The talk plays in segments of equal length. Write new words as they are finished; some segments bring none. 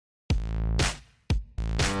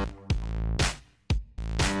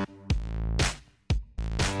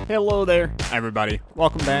Hello there, everybody.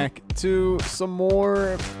 Welcome back to some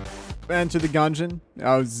more Enter the Gungeon.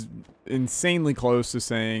 I was insanely close to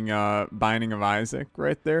saying Binding of Isaac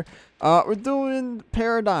right there. We're doing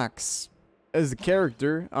Paradox as the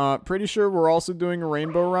character. Pretty sure we're also doing a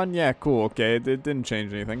rainbow run. Yeah, cool. Okay, it didn't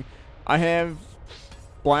change anything. I have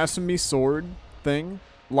Blasphemy Sword thing,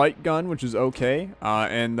 Light Gun, which is okay,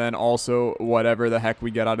 and then also whatever the heck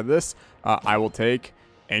we get out of this, I will take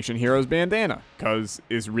Ancient Heroes Bandana, because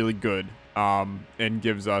it's really good, and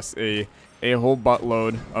gives us a whole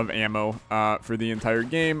buttload of ammo for the entire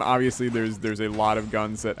game. Obviously, there's a lot of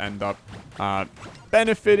guns that end up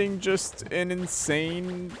benefiting just an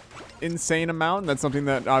insane amount, and that's something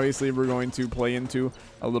that obviously we're going to play into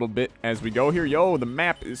a little bit as we go here. Yo, the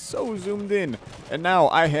map is so zoomed in, and now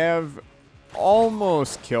I have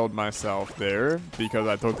almost killed myself there because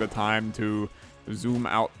I took the time to zoom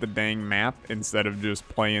out the dang map instead of just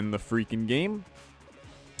playing the freaking game,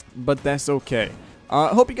 but that's okay.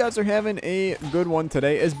 Hope you guys are having a good one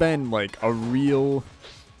today. It's been like a real,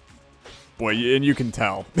 boy, and you can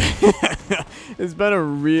tell it's been a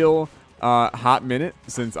real hot minute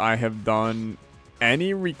since I have done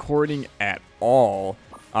any recording at all,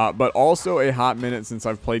 but also a hot minute since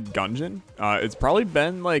I've played Gungeon. It's probably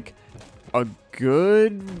been like a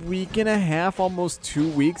good week and a half, almost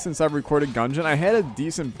 2 weeks since I've recorded Gungeon. I had a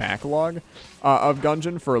decent backlog of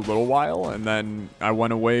Gungeon for a little while, and then I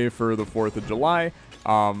went away for the 4th of July,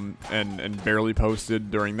 and barely posted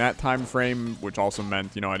during that time frame, which also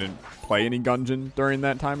meant, you know, I didn't play any Gungeon during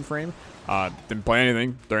that time frame. Didn't play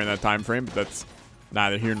anything during that time frame, but that's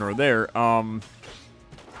neither here nor there.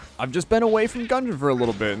 I've just been away from Gungeon for a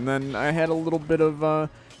little bit, and then I had a little bit of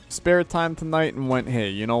spare time tonight and went, hey,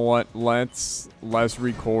 you know what, let's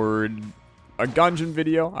record a Gungeon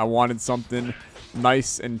video. I wanted something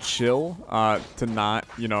nice and chill to not,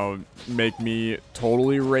 you know, make me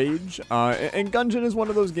totally rage, and Gungeon is one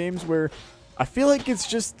of those games where I feel like it's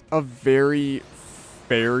just a very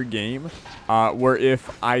fair game, where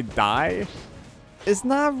if I die, it's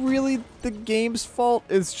not really the game's fault.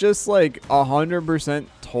 It's just like 100%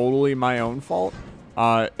 totally my own fault.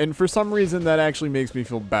 And for some reason, that actually makes me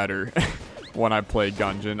feel better when I play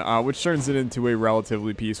Gungeon, which turns it into a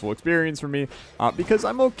relatively peaceful experience for me, because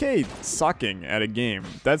I'm okay sucking at a game.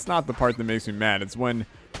 That's not the part that makes me mad. It's when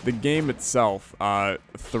the game itself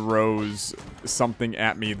throws something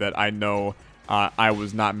at me that I know I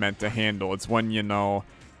was not meant to handle. It's when, you know,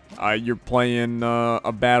 you're playing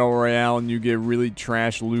a battle royale and you get really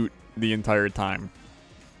trash loot the entire time.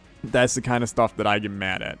 That's the kind of stuff that I get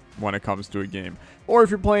mad at when it comes to a game. Or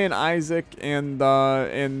if you're playing Isaac and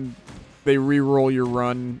they re-roll your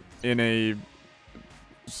run in a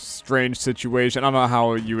strange situation. I don't know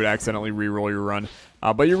how you would accidentally re-roll your run,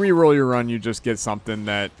 but you re-roll your run, you just get something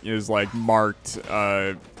that is like marked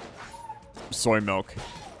soy milk,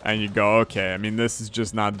 and you go, okay, I mean, this is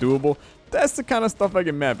just not doable. That's the kind of stuff I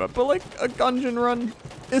get mad about. But like a Gungeon run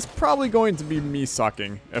is probably going to be me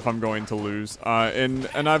sucking if I'm going to lose. And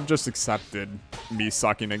I've just accepted me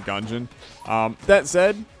sucking at Gungeon. That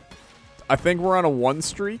said, I think we're on a 1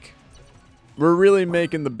 streak. We're really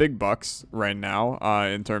making the big bucks right now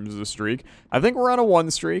in terms of the streak. I think we're on a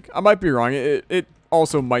 1 streak. I might be wrong. It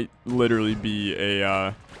also might literally be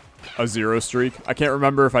a 0 streak. I can't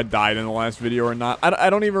remember if I died in the last video or not. I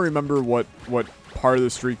don't even remember what part of the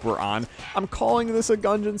streak we're on. I'm calling this a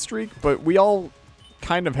Gungeon streak, but we all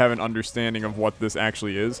kind of have an understanding of what this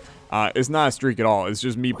actually is. It's not a streak at all. It's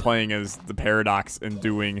just me playing as the Paradox and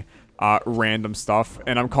doing random stuff,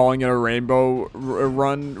 and I'm calling it a rainbow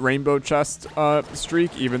chest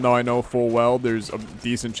streak, even though I know full well there's a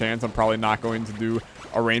decent chance I'm probably not going to do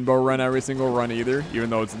a rainbow run every single run either, even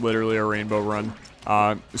though it's literally a rainbow run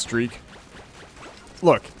streak.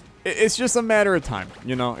 Look, it's just a matter of time,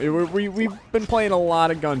 you know. We've been playing a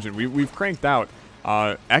lot of Gungeon. We've cranked out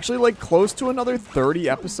actually like close to another 30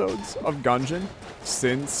 episodes of Gungeon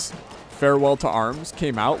since Farewell to Arms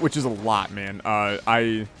came out, which is a lot, man.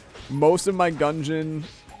 Most of my Gungeon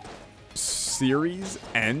series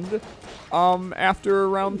end after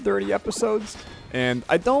around 30 episodes, and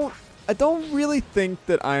I don't really think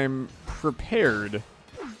that I'm prepared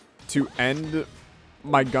to end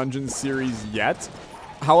my Gungeon series yet.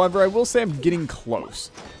 However, I will say I'm getting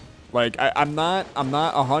close. Like, I'm not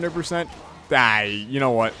 100%. You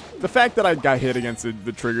know what? The fact that I got hit against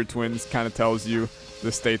the Trigger Twins kind of tells you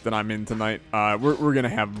the state that I'm in tonight. We're going to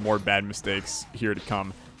have more bad mistakes here to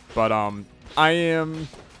come. But I'm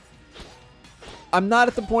not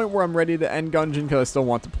at the point where I'm ready to end Gungeon because I still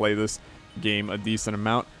want to play this game a decent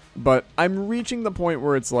amount. But I'm reaching the point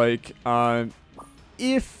where it's like,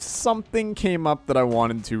 if something came up that I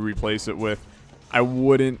wanted to replace it with, I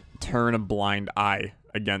wouldn't turn a blind eye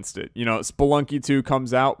against it. You know, Spelunky 2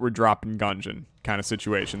 comes out, we're dropping Gungeon kind of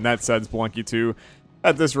situation. That said, Spelunky 2,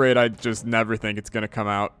 at this rate, I just never think it's going to come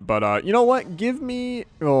out. But you know what? Give me...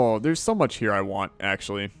 Oh, there's so much here I want,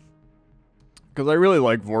 actually. Because I really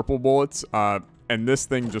like Vorpal bullets, and this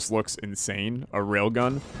thing just looks insane. A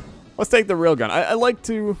railgun. Let's take the railgun. I like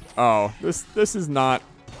to... Oh, this is not...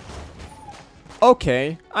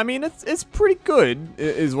 Okay. I mean, it's pretty good,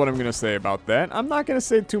 is what I'm going to say about that. I'm not going to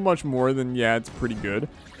say too much more than, yeah, it's pretty good.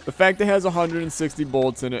 The fact it has 160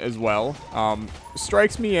 bullets in it as well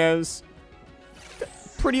strikes me as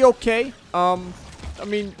pretty okay. I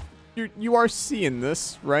mean, you are seeing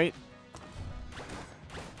this, right?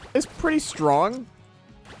 It's pretty strong.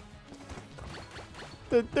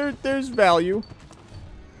 There's value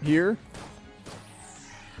here.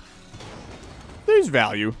 There's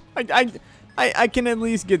value. I can at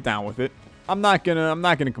least get down with it. I'm not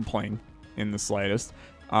gonna complain in the slightest.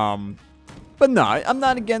 But no, I'm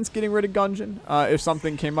not against getting rid of Gungeon if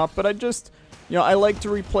something came up. But I just, you know, I like to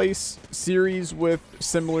replace series with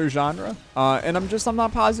similar genre. And I'm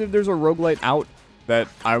not positive there's a roguelite out that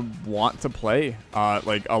I want to play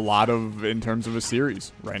like a lot of in terms of a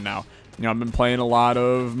series right now. You know, I've been playing a lot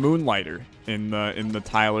of Moonlighter in the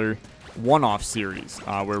Tyler one-off series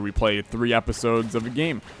where we play 3 episodes of a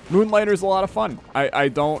game. Moonlighter is a lot of fun. I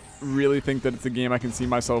don't really think that it's a game I can see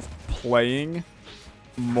myself playing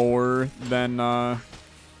more than the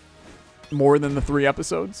 3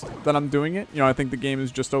 episodes that I'm doing it. You know, I think the game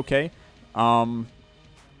is just okay.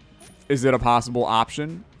 Is it a possible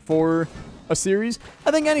option for a series?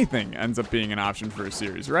 I think anything ends up being an option for a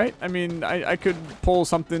series, right? I mean, I could pull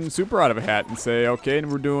something super out of a hat and say, okay,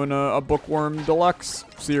 and we're doing a Bookworm Deluxe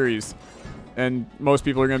series. And most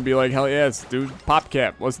people are going to be like, hell yes, dude,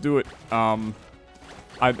 PopCap, let's do it. I'm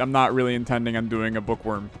not really intending on doing a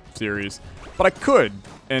Bookworm series. But I could,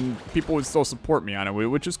 and people would still support me on it,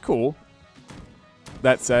 which is cool.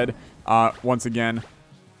 That said, once again,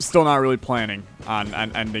 still not really planning on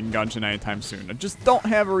ending Gungeon anytime soon. I just don't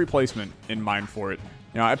have a replacement in mind for it.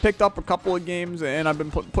 You know, I picked up a couple of games, and I've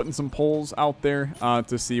been putting some polls out there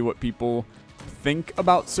to see what people think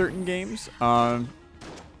about certain games.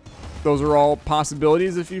 Those are all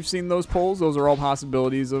possibilities. If you've seen those polls, those are all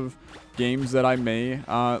possibilities of games that I may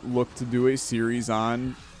look to do a series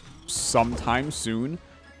on sometime soon.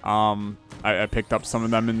 I picked up some of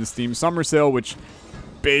them in the Steam Summer Sale, which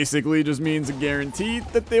basically just means a guarantee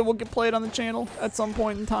that they will get played on the channel at some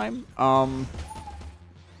point in time. Am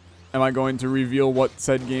I going to reveal what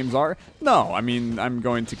said games are? No, I mean, I'm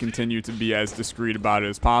going to continue to be as discreet about it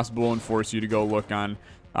as possible and force you to go look on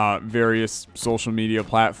various social media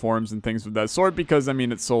platforms and things of that sort, because, I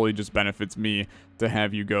mean, it solely just benefits me to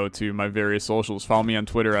have you go to my various socials. Follow me on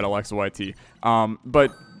Twitter at AlexaYT.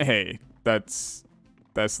 But, hey, that's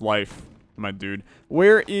life, my dude.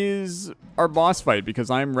 Where is our boss fight? Because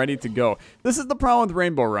I'm ready to go. This is the problem with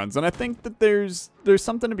rainbow runs, and I think that there's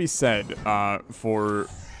something to be said for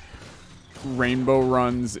rainbow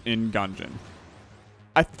runs in Gungeon.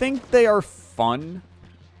 I think they are fun.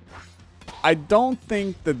 I don't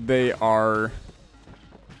think that they are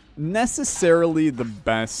necessarily the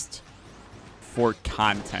best for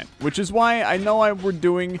content, which is why I know we're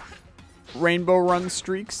doing rainbow run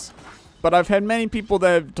streaks, but I've had many people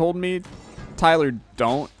that have told me, Tyler,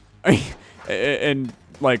 don't. And,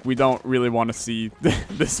 like, we don't really want to see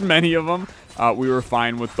this many of them. We were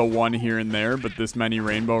fine with the one here and there, but this many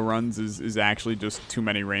rainbow runs is actually just too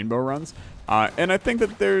many rainbow runs. And I think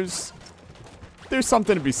that there's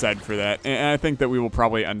something to be said for that. And I think that we will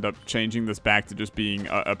probably end up changing this back to just being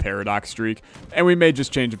a paradox streak. And we may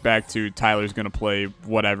just change it back to Tyler's going to play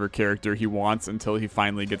whatever character he wants until he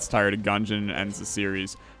finally gets tired of Gungeon and ends the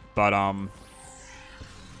series. But,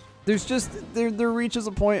 there's just, there reaches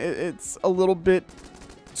a point, it's a little bit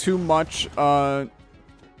too much, there's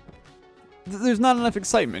not enough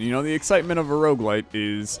excitement. You know, the excitement of a roguelite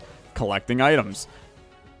is collecting items.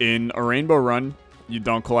 In a rainbow run, you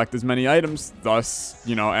don't collect as many items, thus,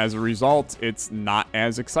 you know, as a result, it's not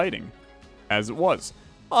as exciting as it was.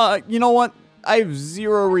 You know what? I have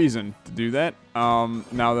zero reason to do that,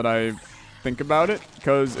 now that I think about it,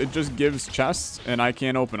 because it just gives chests, and I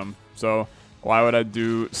can't open them, so why would I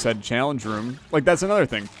do said challenge room? Like, that's another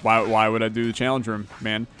thing. Why would I do the challenge room,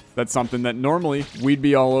 man? That's something that normally we'd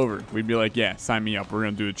be all over. We'd be like, yeah, sign me up. We're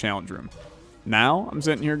going to do a challenge room. Now, I'm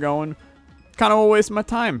sitting here going, kind of a waste of my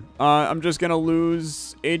time. I'm just going to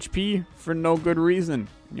lose HP for no good reason.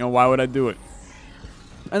 You know, why would I do it?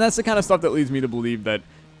 And that's the kind of stuff that leads me to believe that,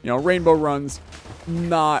 you know, rainbow runs,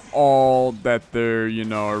 not all that they're, you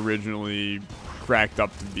know, originally cracked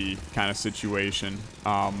up to be kind of situation.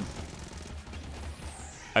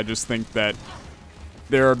 I just think that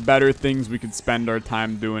there are better things we could spend our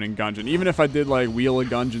time doing in Gungeon. Even if I did like Wheel of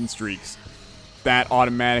Gungeon streaks, that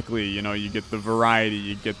automatically, you know, you get the variety,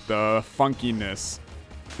 you get the funkiness.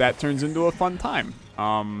 That turns into a fun time.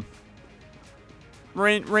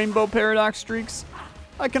 Rainbow Paradox streaks,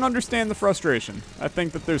 I can understand the frustration. I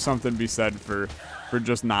think that there's something to be said for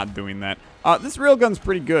just not doing that. This railgun's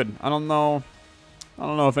pretty good. I don't know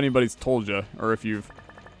if anybody's told you or if you've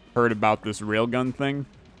heard about this railgun thing.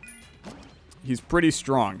 He's pretty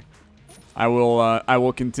strong. I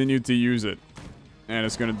will continue to use it, and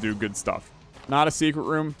it's gonna do good stuff. Not a secret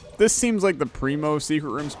room. This seems like the primo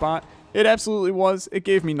secret room spot. It absolutely was. It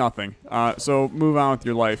gave me nothing. So move on with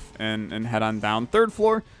your life and head on down. Third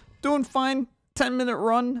floor, doing fine. 10-minute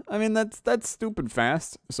run. I mean, that's stupid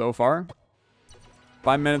fast so far.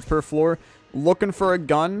 5 minutes per floor. Looking for a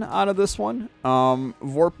gun out of this one.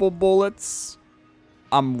 Vorpal bullets.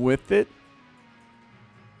 I'm with it.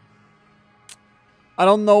 I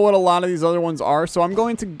don't know what a lot of these other ones are, so I'm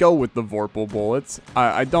going to go with the Vorpal bullets.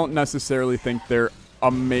 I don't necessarily think they're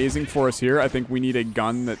amazing for us here. I think we need a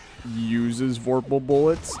gun that uses Vorpal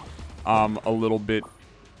bullets a little bit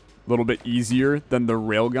easier than the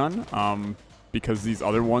railgun, because these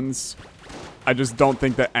other ones, I just don't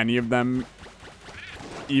think that any of them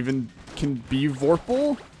even can be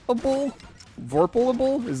Vorpalable?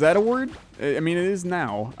 Vorpalable? Is that a word? I mean, it is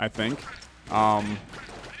now, I think.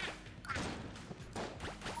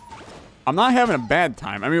 I'm not having a bad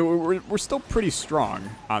time. I mean, we're still pretty strong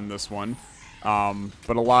on this one.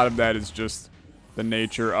 But a lot of that is just the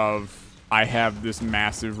nature of I have this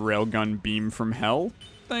massive railgun beam from hell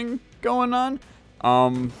thing going on.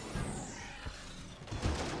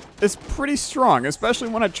 It's pretty strong, especially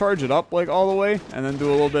when I charge it up like all the way and then do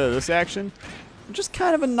a little bit of this action. It just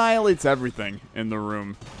kind of annihilates everything in the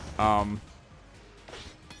room.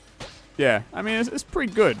 Yeah, I mean, it's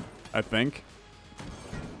pretty good, I think.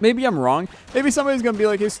 Maybe I'm wrong. Maybe somebody's going to be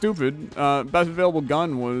like, hey, stupid, best available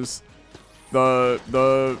gun was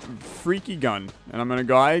the freaky gun. And I'm going to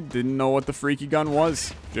go, I didn't know what the freaky gun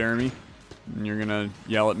was, Jeremy. And you're going to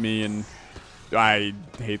yell at me and I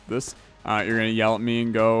hate this. You're going to yell at me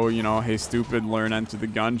and go, you know, hey, stupid, learn Enter the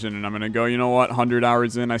Gungeon. And I'm going to go, you know what, 100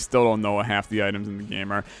 hours in, I still don't know what half the items in the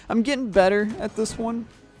game are. I'm getting better at this one.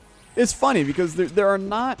 It's funny because there are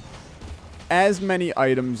not as many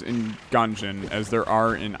items in Gungeon as there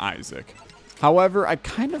are in Isaac. However, I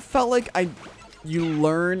kind of felt like you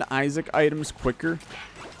learn Isaac items quicker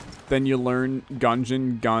than you learn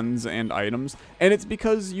Gungeon guns and items. And it's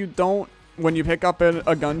because you don't, when you pick up a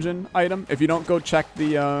Gungeon item, if you don't go check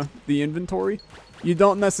the inventory, you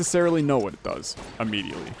don't necessarily know what it does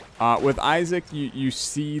immediately. With Isaac, you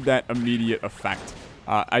see that immediate effect.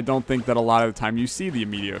 I don't think that a lot of the time you see the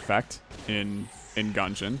immediate effect in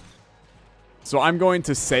Gungeon. So I'm going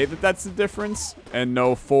to say that that's the difference and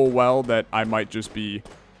know full well that I might just be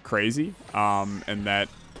crazy and that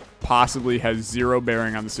possibly has zero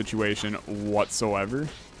bearing on the situation whatsoever.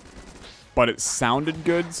 But it sounded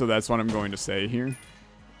good, so that's what I'm going to say here.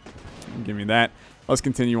 Give me that. Let's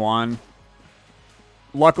continue on.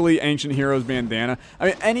 Luckily, Ancient Heroes bandana. I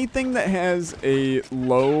mean, anything that has a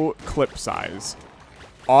low clip size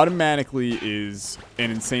automatically is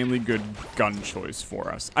an insanely good gun choice for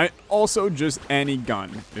us. Also, just any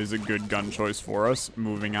gun is a good gun choice for us.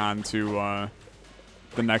 Moving on to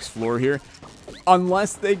the next floor here.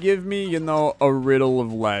 Unless they give me, you know, a riddle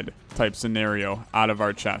of lead type scenario out of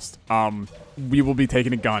our chest. We will be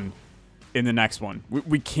taking a gun in the next one.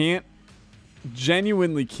 We can't,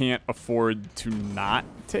 genuinely can't afford to not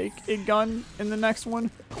take a gun in the next one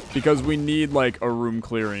because we need like a room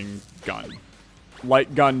clearing gun.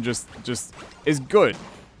 Light gun just is good,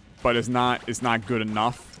 but it's not good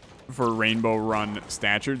enough for Rainbow Run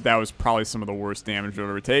stature. That was probably some of the worst damage we've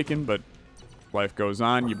ever taken, but life goes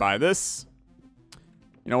on. You buy this.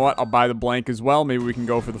 You know what? I'll buy the blank as well. Maybe we can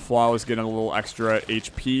go for the flawless, get a little extra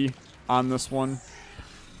HP on this one.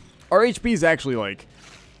 Our HP is actually like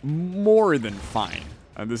more than fine.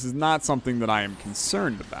 This is not something that I am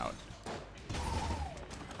concerned about.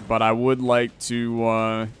 But I would like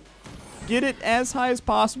to get it as high as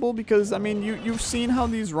possible because, I mean, you've seen how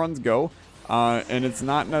these runs go. And it's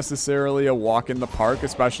not necessarily a walk in the park,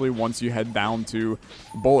 especially once you head down to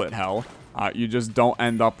bullet hell. You just don't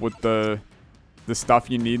end up with the stuff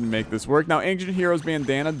you need to make this work. Now, Ancient Heroes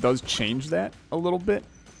bandana does change that a little bit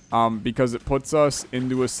because it puts us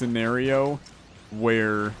into a scenario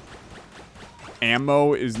where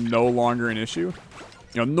ammo is no longer an issue.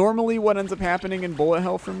 You know, normally what ends up happening in bullet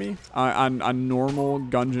hell for me on normal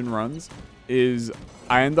Gungeon runs is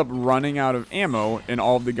I end up running out of ammo in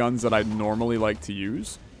all of the guns that I'd normally like to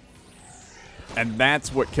use. And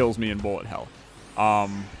that's what kills me in bullet hell.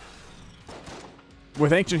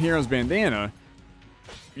 With Ancient Heroes Bandana,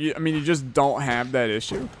 I mean, you just don't have that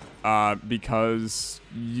issue because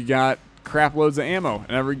you got crap loads of ammo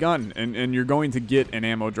in every gun, and you're going to get an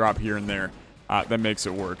ammo drop here and there that makes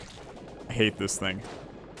it work. I hate this thing.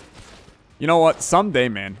 You know what? Someday,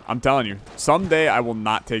 man, I'm telling you, someday I will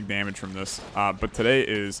not take damage from this. But today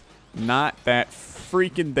is not that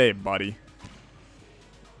freaking day, buddy.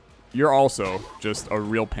 You're also just a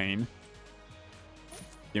real pain.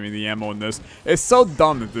 Give me the ammo in this. It's so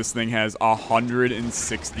dumb that this thing has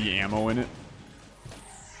 160 ammo in it.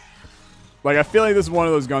 Like, I feel like this is one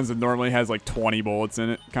of those guns that normally has like 20 bullets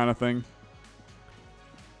in it kind of thing.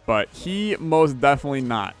 But he most definitely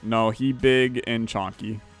not. No, he big and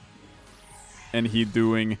chonky. And he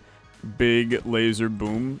doing big laser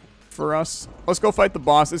boom for us. Let's go fight the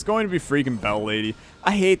boss. It's going to be freaking Bell Lady.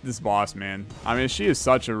 I hate this boss, man. I mean, she is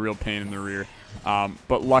such a real pain in the rear.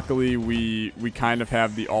 But luckily, we kind of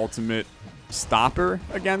have the ultimate stopper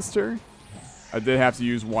against her. I did have to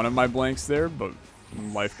use one of my blanks there, but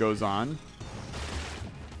life goes on.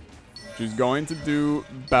 She's going to do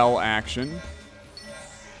Bell action.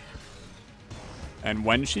 And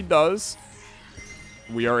when she does,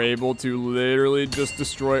 we are able to literally just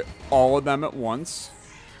destroy all of them at once.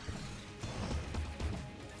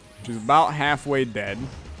 She's about halfway dead.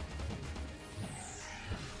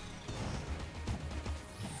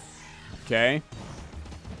 Okay.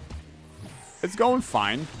 It's going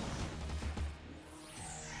fine.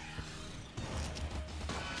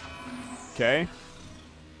 Okay.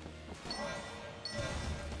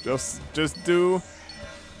 Just do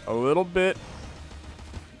a little bit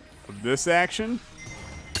of this action.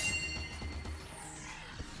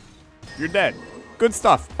 You're dead. Good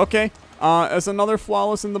stuff. Okay. As another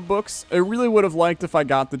flawless in the books, I really would have liked if I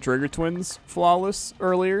got the Trigger Twins flawless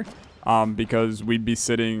earlier. Because we'd be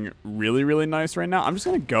sitting really, really nice right now. I'm just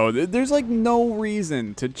going to go. There's like no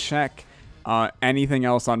reason to check anything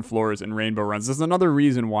else on floors in Rainbow Runs. There's another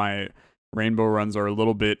reason why Rainbow Runs are a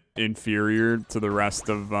little bit inferior to the rest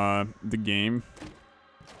of the game.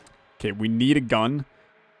 Okay, we need a gun.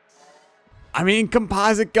 I mean,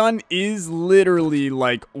 composite gun is literally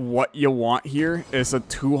like what you want here. It's a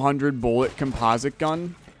 200 bullet composite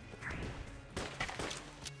gun.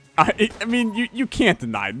 I mean, you can't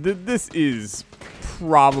deny this is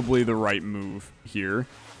probably the right move here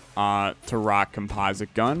to rock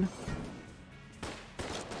composite gun.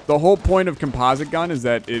 The whole point of composite gun is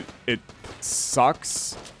that it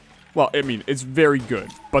sucks. Well, I mean, it's very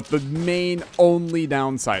good, but the main only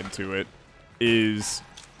downside to it is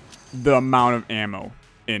the amount of ammo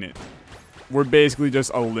in it. We're basically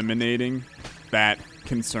just eliminating that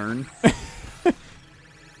concern.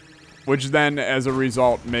 Which then, as a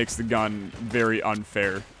result, makes the gun very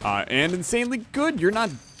unfair. And insanely good. You're not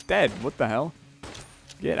dead. What the hell?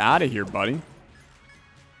 Get out of here, buddy.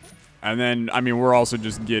 And then, I mean, we're also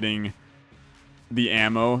just getting the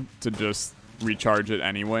ammo to just recharge it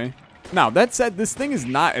anyway. Now, that said, this thing is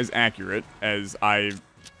not as accurate as I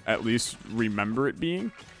at least remember it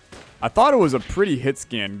being. I thought it was a pretty hit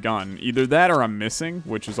scan gun. Either that or I'm missing,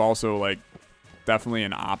 which is also, like, definitely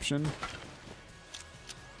an option.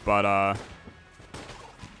 But, I'm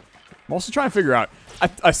also trying to figure out.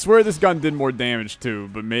 I swear this gun did more damage, too.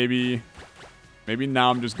 But maybe now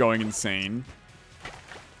I'm just going insane.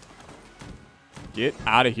 Get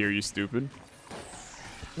out of here, you stupid.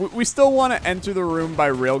 We still want to enter the room by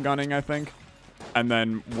railgunning, I think. And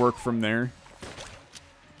then work from there.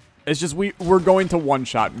 It's just we're going to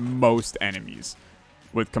one-shot most enemies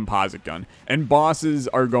with composite gun. And bosses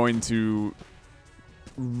are going to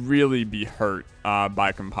really be hurt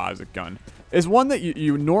by composite gun. It's one that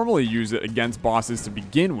you normally use it against bosses to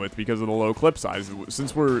begin with because of the low clip size.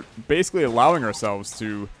 Since we're basically allowing ourselves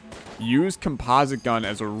to use composite gun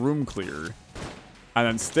as a room clearer and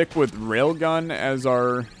then stick with railgun as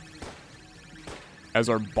our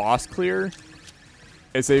boss clear,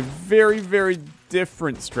 it's a very, very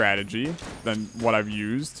different strategy than what I've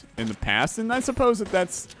used in the past. And I suppose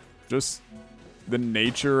that's just the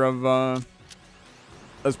nature of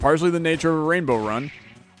that's partially the nature of a Rainbow Run,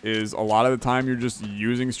 is a lot of the time you're just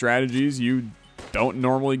using strategies you don't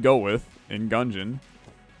normally go with in Gungeon.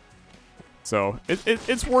 So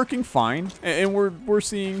it's working fine, and we're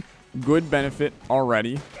seeing good benefit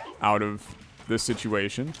already out of this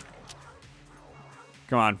situation.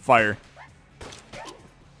 Come on, fire.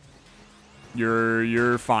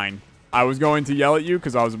 You're fine. I was going to yell at you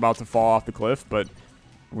because I was about to fall off the cliff, but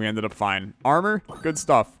we ended up fine. Armor, good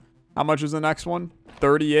stuff. How much is the next one?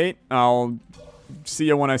 38. I'll see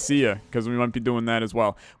ya when I see ya, because we might be doing that as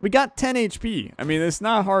well. We got 10 HP. I mean, it's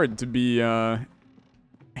not hard to be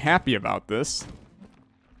happy about this.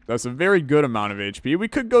 That's a very good amount of HP. We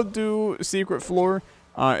could go do Secret Floor.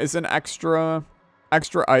 It's an extra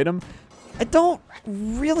item. I don't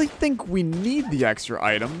really think we need the extra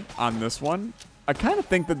item on this one. I kind of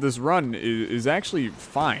think that this run is actually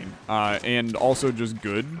fine, and also just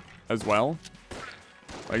good as well.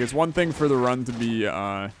 Like, it's one thing for the run to be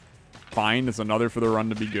fine, it's another for the run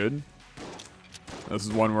to be good. This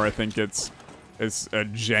is one where I think it's a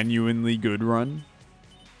genuinely good run.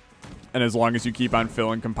 And as long as you keep on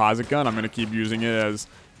filling Composite Gun, I'm going to keep using it as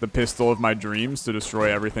the pistol of my dreams to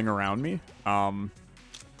destroy everything around me.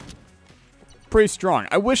 Pretty strong.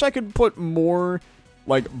 I wish I could put more,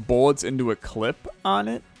 like, bullets into a clip on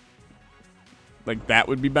it. Like, that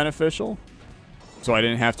would be beneficial. So I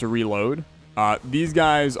didn't have to reload. These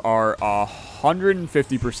guys are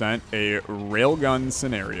 150% a railgun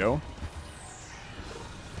scenario.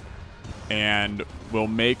 And will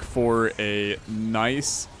make for a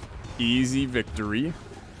nice, easy victory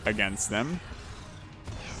against them.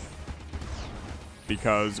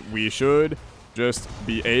 Because we should just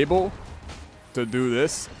be able to do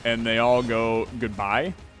this and they all go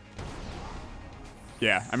goodbye.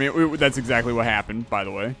 Yeah, I mean, that's exactly what happened, by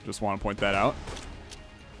the way. Just want to point that out.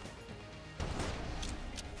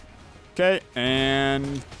 Okay,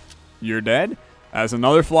 and you're dead. That's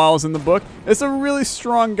another flawless in the book. It's a really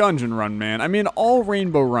strong Gungeon run, man. I mean, all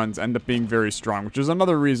Rainbow runs end up being very strong, which is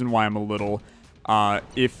another reason why I'm a little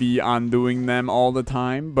iffy on doing them all the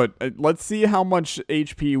time. But let's see how much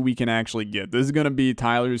HP we can actually get. This is going to be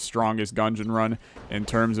Tyler's strongest Gungeon run in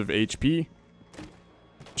terms of HP.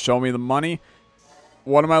 Show me the money.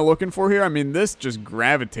 What am I looking for here? I mean, this just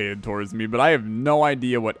gravitated towards me, but I have no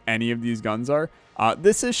idea what any of these guns are.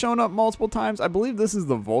 This has shown up multiple times. I believe this is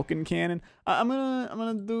the Vulcan cannon. I'm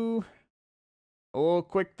gonna do a little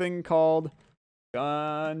quick thing called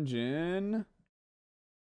Gungeon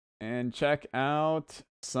and check out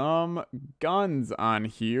some guns on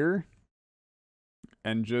here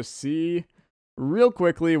and just see real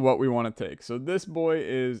quickly what we want to take. So this boy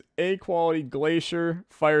is A quality Glacier,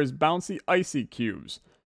 fires bouncy icy cubes.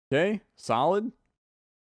 Okay, solid.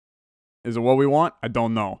 Is it what we want? I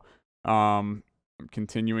don't know. I'm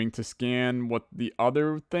continuing to scan what the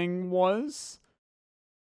other thing was.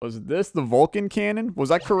 Was this the Vulcan cannon?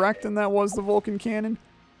 Was I correct in that was the Vulcan cannon?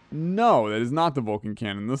 No, that is not the Vulcan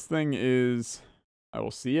cannon. This thing is... I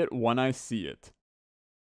will see it when I see it.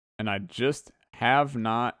 And I just have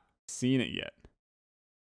not seen it yet.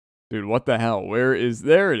 Dude, what the hell? Where is...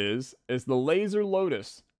 There it is. It's the Laser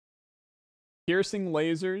Lotus. Piercing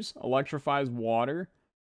lasers, electrifies water.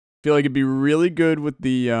 Feel like it'd be really good with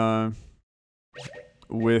the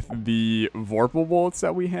Vorpal bullets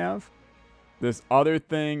that we have. This other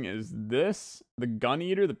thing is this. The Gun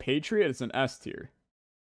Eater, the Patriot, it's an S tier.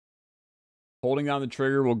 Holding down the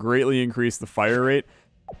trigger will greatly increase the fire rate.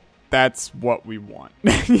 That's what we want.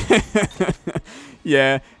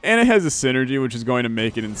 Yeah, and it has a synergy, which is going to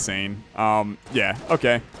make it insane. Yeah,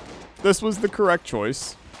 okay. This was the correct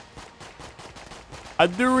choice. I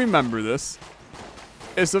do remember this.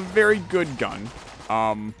 It's a very good gun.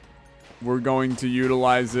 We're going to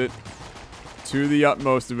utilize it to the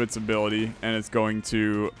utmost of its ability, and it's going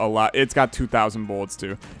to allow... It's got 2,000 bullets,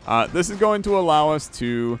 too. This is going to allow us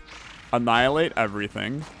to annihilate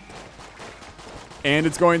everything. And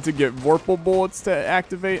it's going to get Vorpal bullets to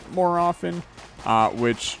activate more often,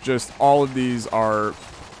 which just all of these are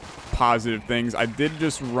positive things. I did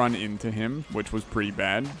just run into him, which was pretty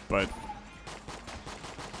bad, but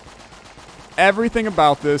everything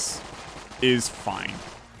about this is fine.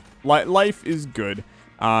 Life is good.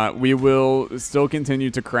 We will still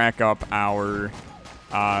continue to crack up our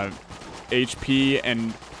HP,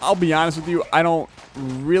 and I'll be honest with you, I don't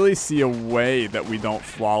really see a way that we don't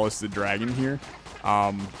flawless the dragon here.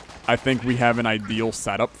 I think we have an ideal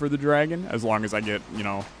setup for the dragon, as long as I get, you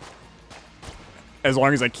know, as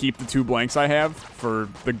long as I keep the 2 blanks I have for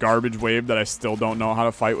the garbage wave that I still don't know how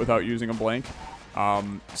to fight without using a blank.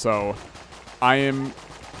 So I am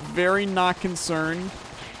very not concerned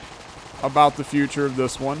about the future of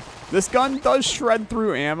this one. This gun does shred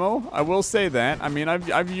through ammo. I will say that. I mean,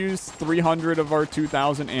 I've used 300 of our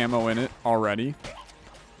 2,000 ammo in it already.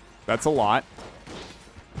 That's a lot.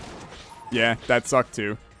 Yeah, that sucked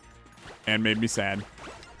too. And made me sad.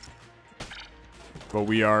 But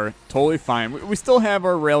we are totally fine. We still have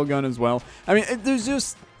our railgun as well. I mean,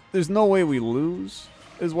 there's no way we lose,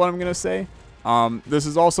 is what I'm going to say. This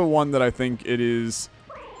is also one that I think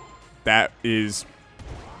that is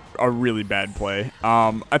a really bad play.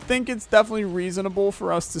 I think it's definitely reasonable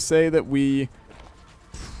for us to say that we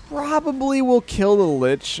probably will kill the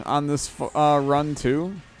Lich on this run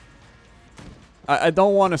too. I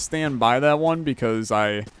don't want to stand by that one because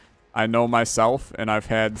I know myself, and I've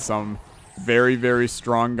had some very, very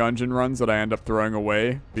strong Gungeon runs that I end up throwing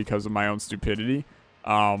away because of my own stupidity.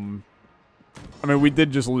 I mean, we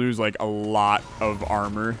did just lose like a lot of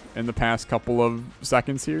armor in the past couple of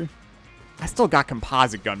seconds here. I still got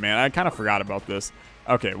composite gun, man. I kind of forgot about this.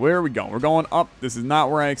 Okay, where are we going? We're going up. This is not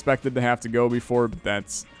where I expected to have to go before, but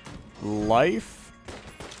that's life.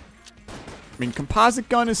 I mean, composite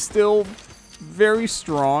gun is still very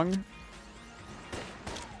strong.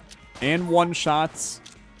 And one-shots.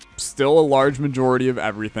 Still a large majority of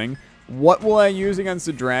everything. What will I use against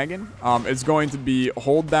the dragon? It's going to be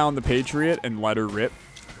hold down the Patriot and let her rip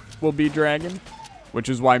will be dragon. Which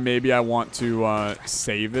is why maybe I want to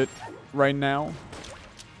save it right now.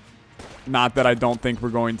 Not that I don't think we're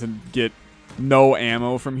going to get no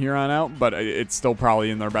ammo from here on out, but it's still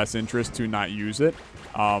probably in their best interest to not use it.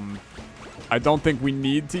 I don't think we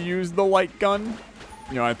need to use the light gun.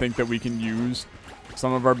 You know, I think that we can use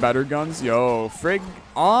some of our better guns. Yo, frig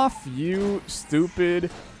off, you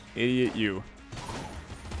stupid idiot, you.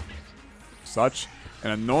 Such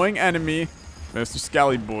an annoying enemy, Mr.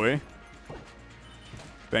 Skelly Boy.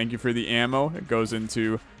 Thank you for the ammo. It goes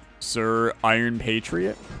into Sir Iron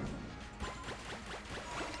Patriot.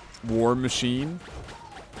 War Machine.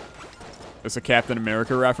 Is a Captain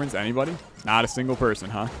America reference? Anybody? Not a single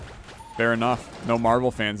person, huh? Fair enough. No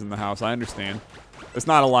Marvel fans in the house. I understand. It's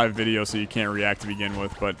not a live video, so you can't react to begin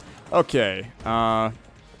with, but okay.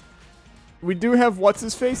 We do have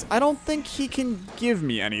what's-his-face. I don't think he can give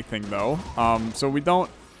me anything, though. So we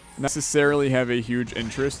don't necessarily have a huge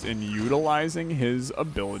interest in utilizing his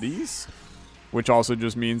abilities, which also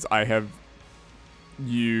just means I have...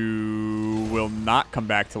 You will not come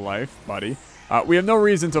back to life, buddy. We have no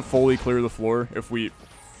reason to fully clear the floor if we...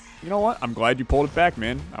 You know what? I'm glad you pulled it back,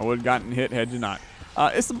 man. I would have gotten hit had you not.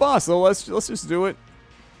 It's the boss, so let's just do it.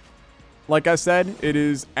 Like I said, it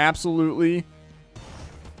is absolutely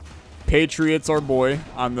Patriots our boy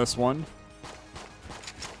on this one.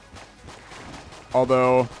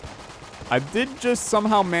 Although, I did just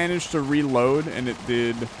somehow manage to reload, and it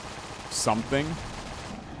did something.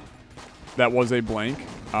 That was a blank.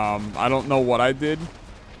 I don't know what I did.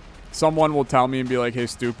 Someone will tell me and be like, hey,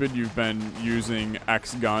 stupid, you've been using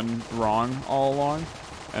X gun wrong all along.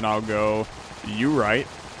 And I'll go, you right.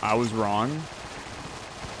 I was wrong.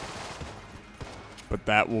 But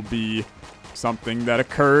that will be something that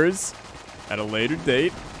occurs at a later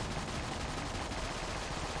date.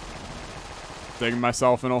 Digging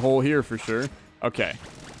myself in a hole here for sure. Okay.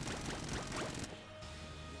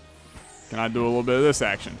 Can I do a little bit of this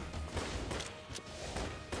action?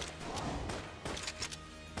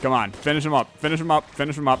 Come on, finish him up, finish him up,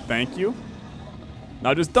 finish him up. Thank you.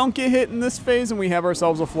 Now just don't get hit in this phase and we have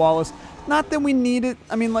ourselves a flawless. Not that we need it.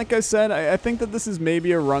 I mean, like I said, I think that this is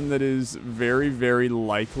maybe a run that is very, very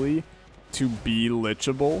likely to be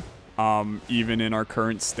lichable, even in our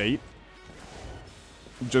current state.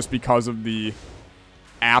 Just because of the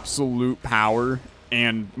absolute power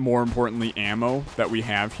and, more importantly, ammo that we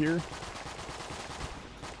have here.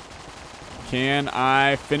 Can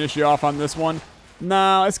I finish you off on this one?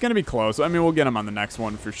 No, it's going to be close. I mean, we'll get him on the next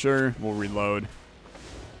one for sure. We'll reload.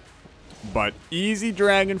 But easy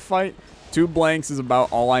dragon fight. 2 blanks is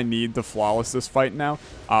about all I need to flawless this fight now,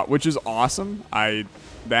 which is awesome.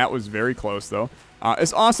 That was very close, though.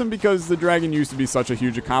 It's awesome because the dragon used to be such a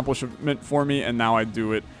huge accomplishment for me, and now I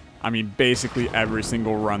do it, I mean, basically every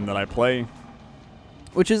single run that I play,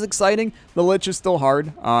 which is exciting. The Lich is still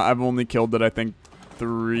hard. I've only killed it, I think,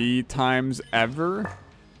 3 times ever.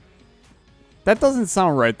 That doesn't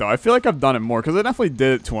sound right, though. I feel like I've done it more, because I definitely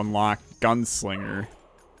did it to unlock Gunslinger.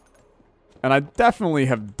 And I definitely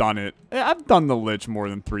have done it. I've done the Lich more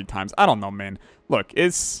than 3 times. I don't know, man. Look,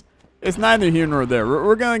 it's neither here nor there.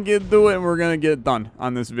 We're going to do it, and we're going to get it done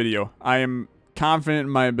on this video. I am confident in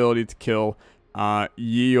my ability to kill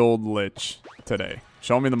ye old Lich today.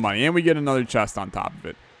 Show me the money. And we get another chest on top of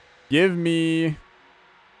it. Give me...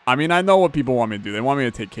 I mean, I know what people want me to do. They want me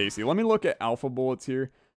to take Casey. Let me look at alpha bullets here.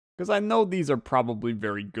 Because I know these are probably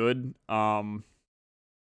very good.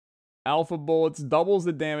 Alpha bullets doubles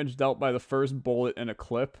the damage dealt by the first bullet in a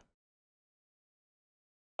clip.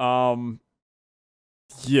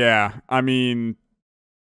 Yeah, I mean,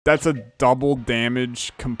 that's a double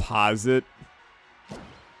damage composite.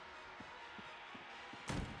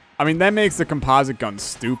 I mean, that makes the composite gun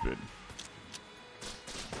stupid.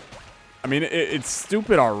 I mean, it's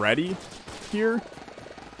stupid already here.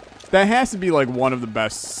 That has to be like one of the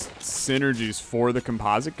best synergies for the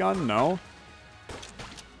composite gun, no?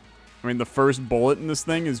 I mean, the first bullet in this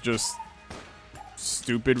thing is just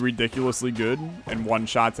stupid, ridiculously good, and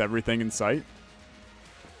one-shots everything in sight.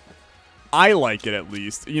 I like it, at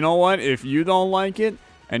least. You know what? If you don't like it,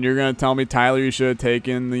 and you're going to tell me, Tyler, you should have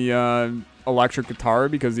taken the electric guitar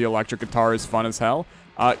because the electric guitar is fun as hell,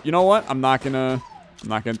 you know what? I'm not gonna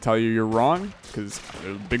tell you you're wrong, because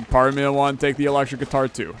there's a big part of me that want to take the electric guitar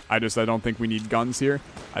too. I don't think we need guns here.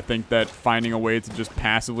 I think that finding a way to just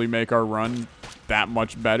passively make our run that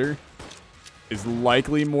much better is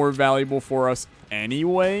likely more valuable for us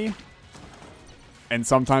anyway. And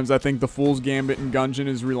sometimes I think the Fool's Gambit in Gungeon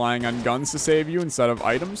is relying on guns to save you instead of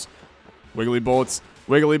items. Wiggly bullets.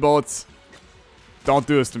 Wiggly bullets. Don't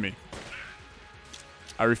do this to me.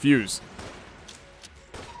 I refuse.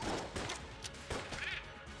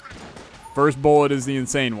 First bullet is the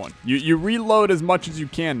insane one. You reload as much as you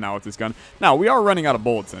can now with this gun. Now, we are running out of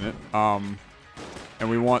bullets in it. And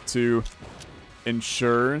we want to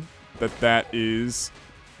ensure that that is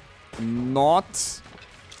not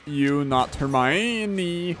you, not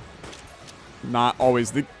Hermione. Not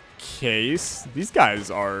always the case. These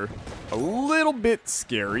guys are a little bit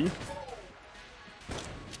scary.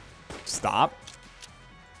 Stop.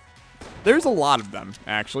 There's a lot of them,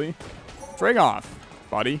 actually. Frig off,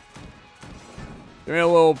 buddy. Give me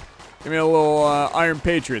a little Iron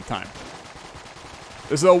Patriot time.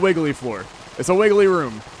 This is a wiggly floor. It's a wiggly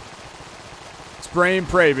room. Spray and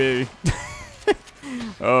pray, baby.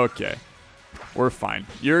 Okay. We're fine.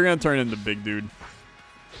 You're going to turn into big dude.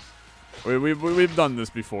 We've done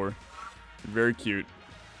this before. Very cute.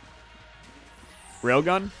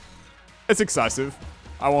 Railgun? It's excessive.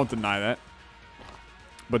 I won't deny that.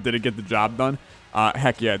 But did it get the job done?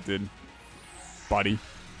 Heck yeah, it did. Buddy.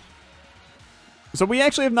 So we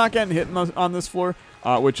actually have not gotten hit on this floor,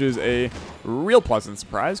 which is a real pleasant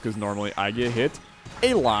surprise, because normally I get hit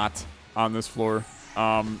a lot on this floor.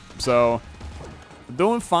 So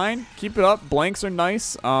doing fine. Keep it up. Blanks are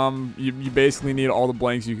nice. You basically need all the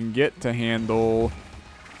blanks you can get to handle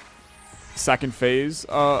second phase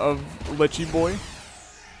of Lichy Boy.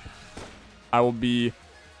 I will be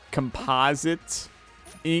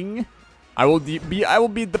compositing. I will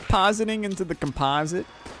be depositing into the composite.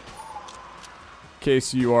 In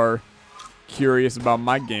case you are curious about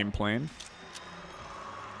my game plan.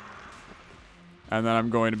 And then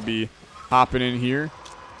I'm going to be hopping in here,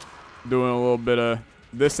 doing a little bit of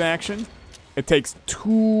this action. It takes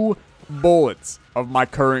 2 bullets of my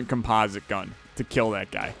current composite gun to kill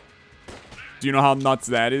that guy. Do you know how nuts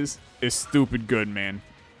that is? It's stupid good, man.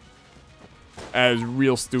 That is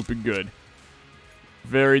real stupid good.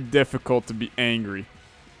 Very difficult to be angry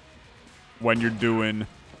when you're doing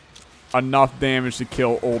enough damage to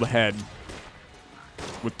kill old head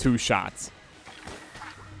with 2 shots.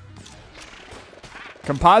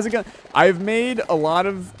 Composite gun. I've made a lot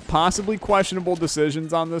of possibly questionable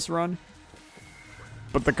decisions on this run,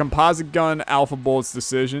 but the composite gun Alpha Bolt's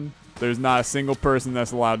decision, there's not a single person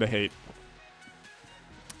that's allowed to hate,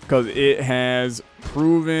 because it has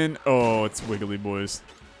proven. Oh, it's Wiggly Boys.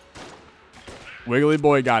 Wiggly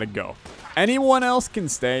Boy gotta go. Anyone else can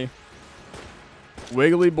stay.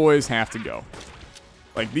 Wiggly Boys have to go.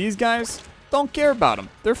 Like, these guys, don't care about them.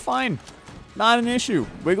 They're fine. Not an issue.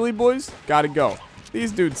 Wiggly Boys gotta go.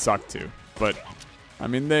 These dudes suck too, but I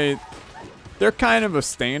mean they're kind of a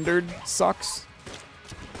standard sucks.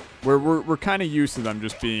 We're kind of used to them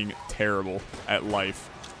just being terrible at life.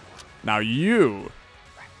 Now you're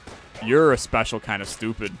a special kind of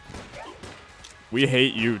stupid. We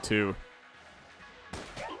hate you too.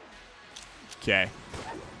 Okay.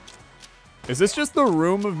 Is this just the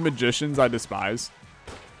room of magicians I despise?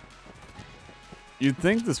 You'd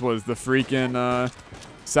think this was the freaking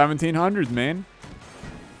 1700s, man.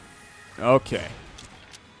 Okay.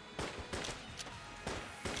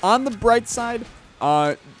 On the bright side,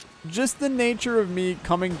 just the nature of me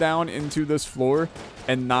coming down into this floor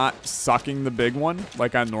and not sucking the big one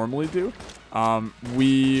like I normally do.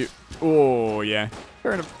 Oh yeah,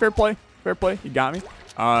 fair enough. Fair play, you got me.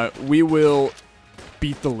 We will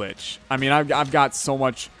beat the Lich. I mean, I've got so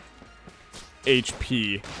much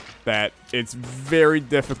HP that it's very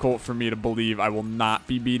difficult for me to believe I will not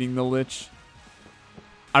be beating the Lich.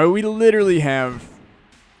 I mean, we literally have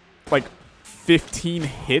like 15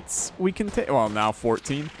 hits we can take. Well, now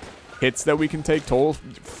 14 hits that we can take total.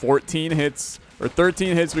 14 hits or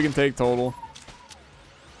 13 hits we can take total.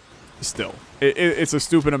 Still, it's a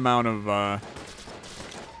stupid amount of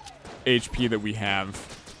HP that we have.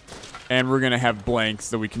 And we're going to have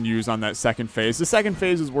blanks that we can use on that second phase. The second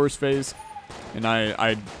phase is worst phase, and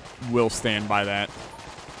I will stand by that.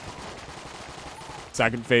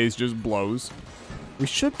 Second phase just blows. We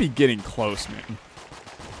should be getting close, man.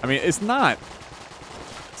 I mean, it's not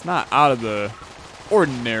out of the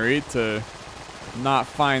ordinary to not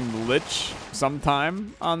find the Lich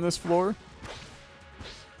sometime on this floor.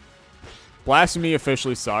 Blasphemy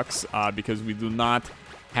officially sucks because we do not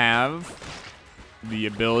have the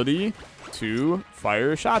ability to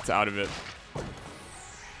fire shots out of it.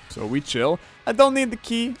 So we chill. I don't need the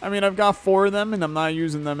key. I mean, I've got 4 of them, and I'm not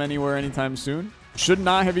using them anywhere anytime soon. Should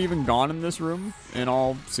not have even gone in this room, in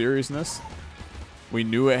all seriousness. We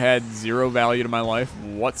knew it had 0 value to my life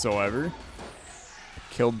whatsoever.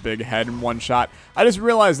 Killed Big Head in 1 shot. I just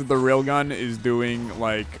realized that the railgun is doing,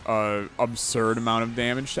 like, a absurd amount of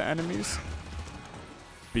damage to enemies.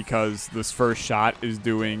 Because this first shot is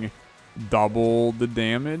doing double the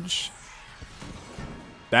damage.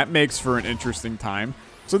 That makes for an interesting time.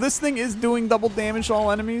 So this thing is doing double damage to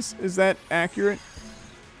all enemies? Is that accurate?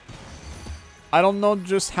 I don't know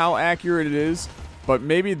just how accurate it is, but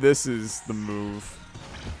maybe this is the move.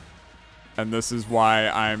 And this is why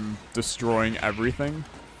I'm destroying everything.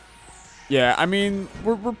 Yeah, I mean,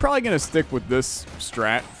 we're probably going to stick with this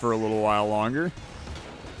strat for a little while longer.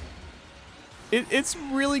 It's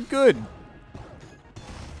really good.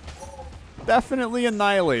 Definitely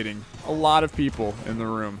annihilating a lot of people in the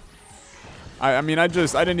room. I mean, I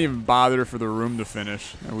didn't even bother for the room to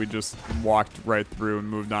finish. And we just walked right through and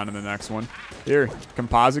moved on to the next one. Here,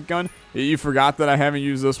 composite gun. You forgot that I haven't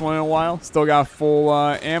used this one in a while. Still got full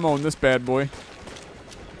ammo in this bad boy.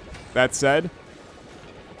 That said,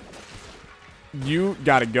 you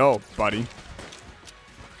gotta go, buddy.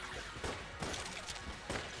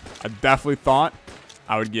 I definitely thought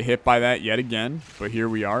I would get hit by that yet again, but here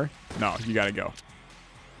we are. No, you gotta go.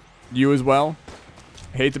 You as well.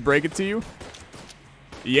 Hate to break it to you.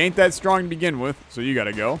 You ain't that strong to begin with, so you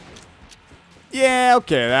gotta go. Yeah,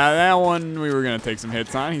 okay, that one we were gonna take some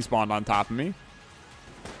hits on. He spawned on top of me.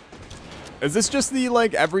 Is this just the,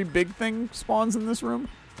 like, every big thing spawns in this room?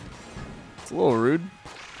 It's a little rude.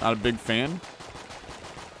 Not a big fan.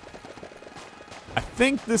 I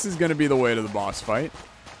think this is gonna be the way to the boss fight.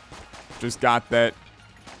 Just got that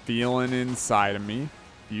feeling inside of me.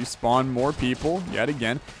 You spawn more people yet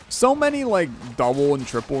again. So many, like, double and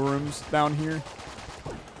triple rooms down here.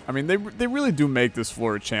 I mean, they really do make this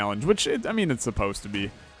floor a challenge, which, I mean, it's supposed to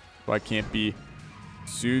be. So I can't be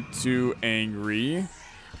too angry.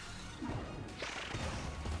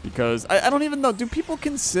 Because I don't even know. Do people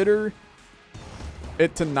consider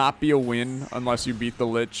it to not be a win unless you beat the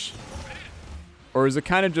Lich? Or is it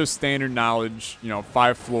kind of just standard knowledge, you know,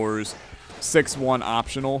 5 floors, 6-1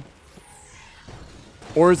 optional?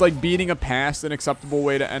 Or is, like, beating a past an acceptable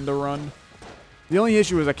way to end a run? The only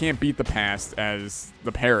issue is I can't beat the past as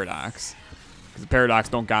the Paradox. Because the Paradox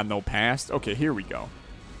don't got no past. Okay, here we go.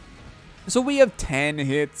 So we have 10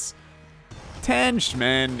 hits. 10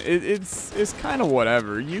 shmen. It's kind of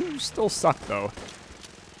whatever. You still suck, though.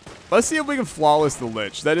 Let's see if we can flawless the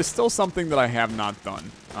Lich. That is still something that I have not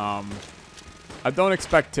done. I don't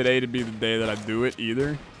expect today to be the day that I do it,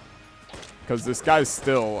 either. Because this guy's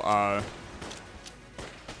still,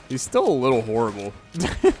 he's still a little horrible.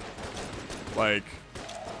 Like,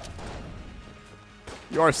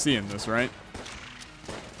 you are seeing this, right?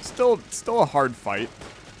 Still a hard fight.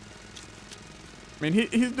 I mean,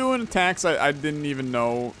 he's doing attacks I didn't even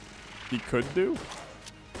know he could do.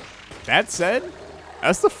 That said,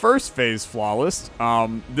 that's the first phase flawless.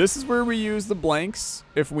 This is where we use the blanks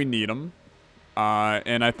if we need them.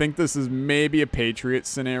 And I think this is maybe a Patriot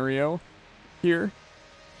scenario here.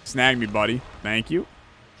 Snag me, buddy. Thank you.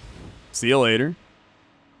 See you later.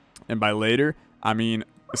 And by later, I mean,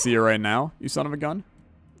 see you right now, you son of a gun.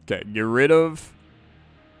 Okay, get rid of...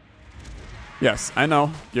 Yes, I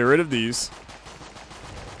know. Get rid of these.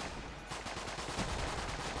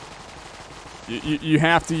 You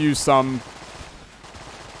have to use some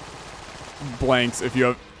blanks if you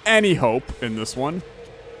have any hope in this one.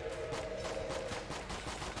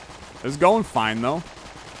 It's going fine, though.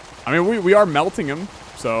 I mean, we are melting him,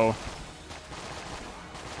 so...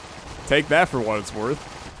 Take that for what it's worth.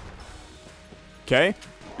 Okay.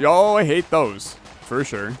 Yo, I hate those. For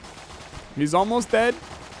sure. He's almost dead.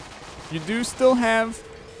 You do still have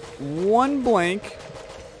 1 blank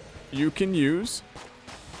you can use.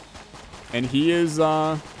 And he is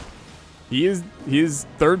 3rd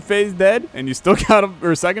phase dead. And you still got a,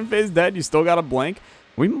 or 2nd phase dead. You still got a blank.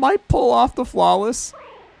 We might pull off the flawless.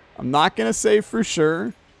 I'm not going to say for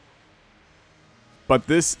sure. But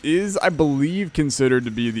this is, I believe, considered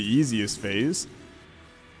to be the easiest phase.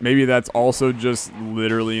 Maybe that's also just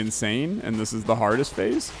literally insane, and this is the hardest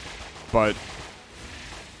phase. But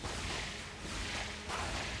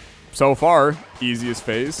so far, easiest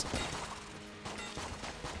phase.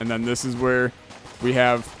 And then this is where We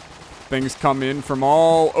have things come in from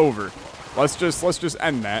all over. Let's just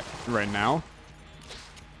end that right now.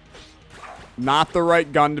 Not the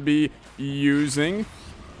right gun to be using.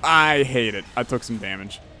 I hate it. I took some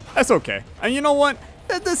damage. That's okay. And you know what?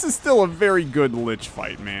 This is still a very good Lich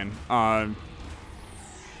fight, man.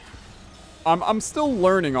 I'm still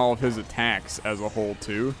learning all of his attacks as a whole,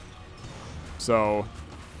 too. So,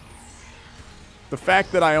 the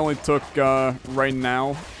fact that I only took, right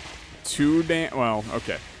now, 2 damage... Well,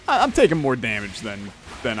 okay. I'm taking more damage than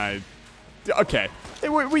I... Okay.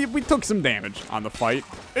 We took some damage on the fight.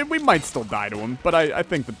 We might still die to him, but I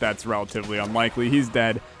think that that's relatively unlikely. He's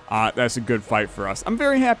dead. That's a good fight for us. I'm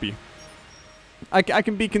very happy. I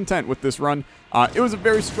can be content with this run. It was a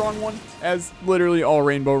very strong one, as literally all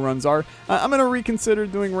Rainbow runs are. I'm going to reconsider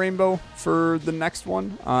doing Rainbow for the next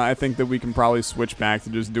one. I think that we can probably switch back to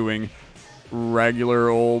just doing regular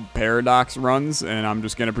old Paradox runs, and I'm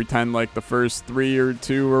just going to pretend like the first 3 or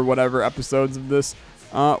 2 or whatever episodes of this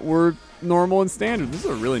were normal and standard. This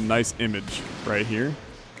is a really nice image right here.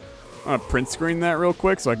 I'm going to print screen that real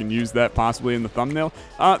quick so I can use that possibly in the thumbnail.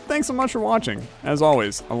 Thanks so much for watching. As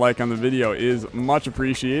always, a like on the video is much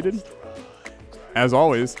appreciated. As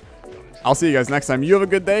always, I'll see you guys next time. You have a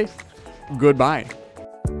good day. Goodbye.